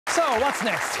So, what's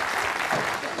next?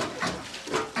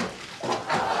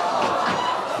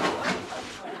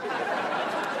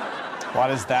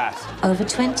 What is that? Over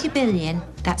 20 billion,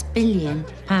 that's billion,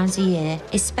 pounds a year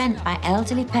is spent by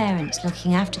elderly parents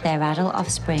looking after their adult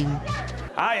offspring.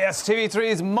 Ah yes,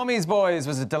 TV3's Mummy's Boys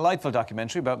was a delightful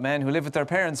documentary about men who live with their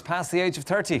parents past the age of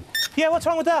 30. Yeah, what's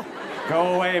wrong with that?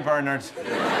 Go away, Bernard.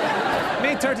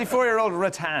 Meet 34-year-old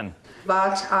Rattan.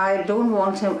 But I don't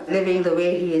want him living the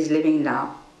way he is living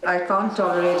now. I can't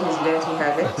tolerate his dirty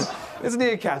habits. Isn't he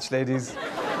a catch, ladies?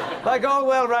 Like all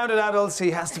well-rounded adults, he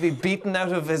has to be beaten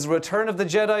out of his Return of the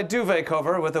Jedi duvet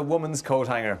cover with a woman's coat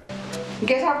hanger.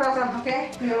 Get up, brother,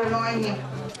 okay? You're annoying me.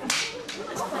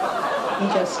 He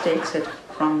just takes it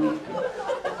from me. You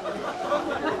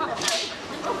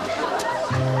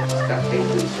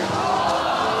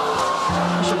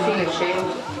should feel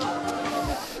ashamed.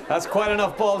 That's quite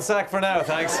enough ball sack for now,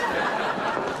 thanks.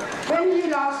 When did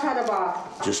you last had a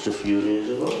bath? Just a few days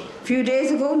ago. A few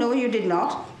days ago? No, you did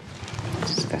not.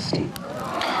 Disgusting.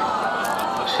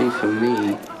 See, for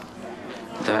me,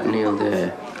 that nail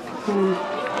there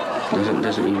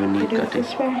doesn't even need cutting.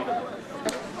 This way.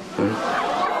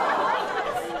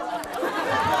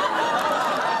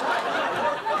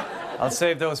 I'll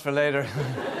save those for later.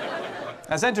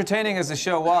 As entertaining as the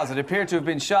show was, it appeared to have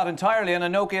been shot entirely on a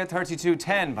Nokia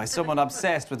 3210 by someone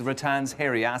obsessed with Rattan's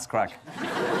hairy ass crack.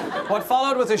 What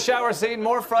followed was a shower scene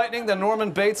more frightening than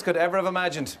Norman Bates could ever have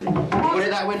imagined. Put it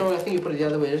that way, no, I think you put it the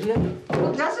other way, doesn't it?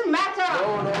 It doesn't matter.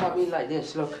 No, I mean like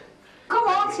this, look. Come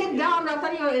on, sit down. I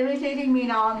thought you were irritating me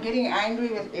now. I'm getting angry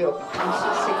with you. I'm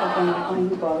so sick of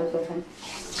being bothered with him.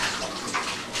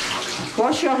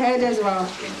 Wash your head as well.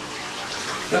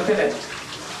 Look at it.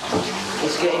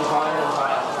 It's getting higher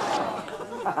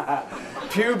and higher.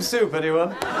 Pube soup,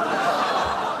 anyone?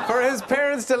 For his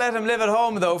parents to let him live at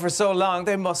home, though, for so long,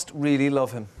 they must really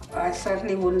love him. I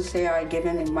certainly wouldn't say I've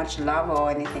given him much love or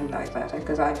anything like that,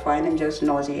 because I find him just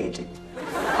nauseating.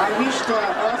 I wish the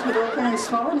earth would open and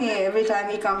swallow me every time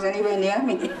he comes anywhere near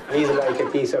me. He's like a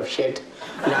piece of shit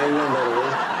lying on the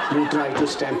road. You try to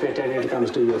stamp it and it comes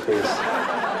to your face.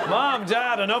 Mom,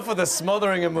 Dad, enough with the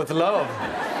smothering him with love.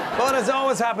 But as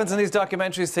always happens in these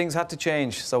documentaries, things had to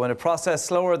change. So in a process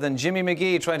slower than Jimmy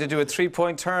McGee trying to do a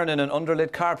three-point turn in an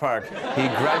underlit car park, he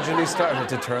gradually started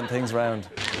to turn things round.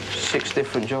 6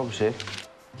 different jobs here.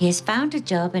 He has found a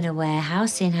job in a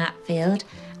warehouse in Hatfield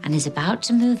and is about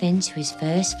to move into his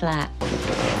first flat.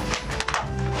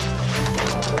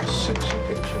 Sexy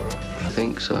picture. I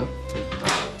think so.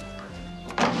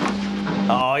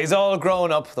 Oh, he's all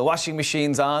grown up, the washing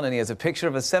machine's on, and he has a picture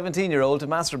of a 17-year-old to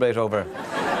masturbate over.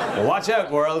 Watch out,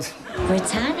 world.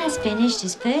 Rattan has finished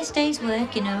his first day's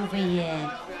work in over a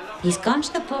year. He's gone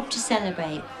to the pub to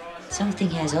celebrate, something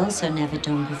he has also never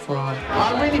done before.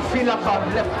 I really feel like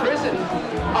I've left prison.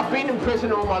 I've been in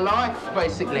prison all my life,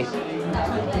 basically.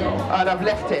 And I've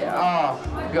left it. Oh,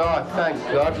 God, thank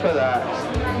God for that.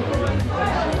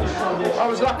 I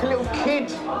was like a little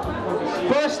kid,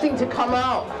 bursting to come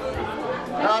out.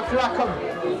 I feel like a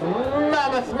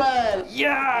mammoth man.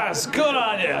 Yes, good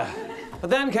on you. But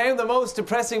then came the most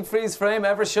depressing freeze frame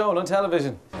ever shown on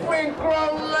television. Big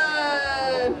grown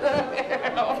man.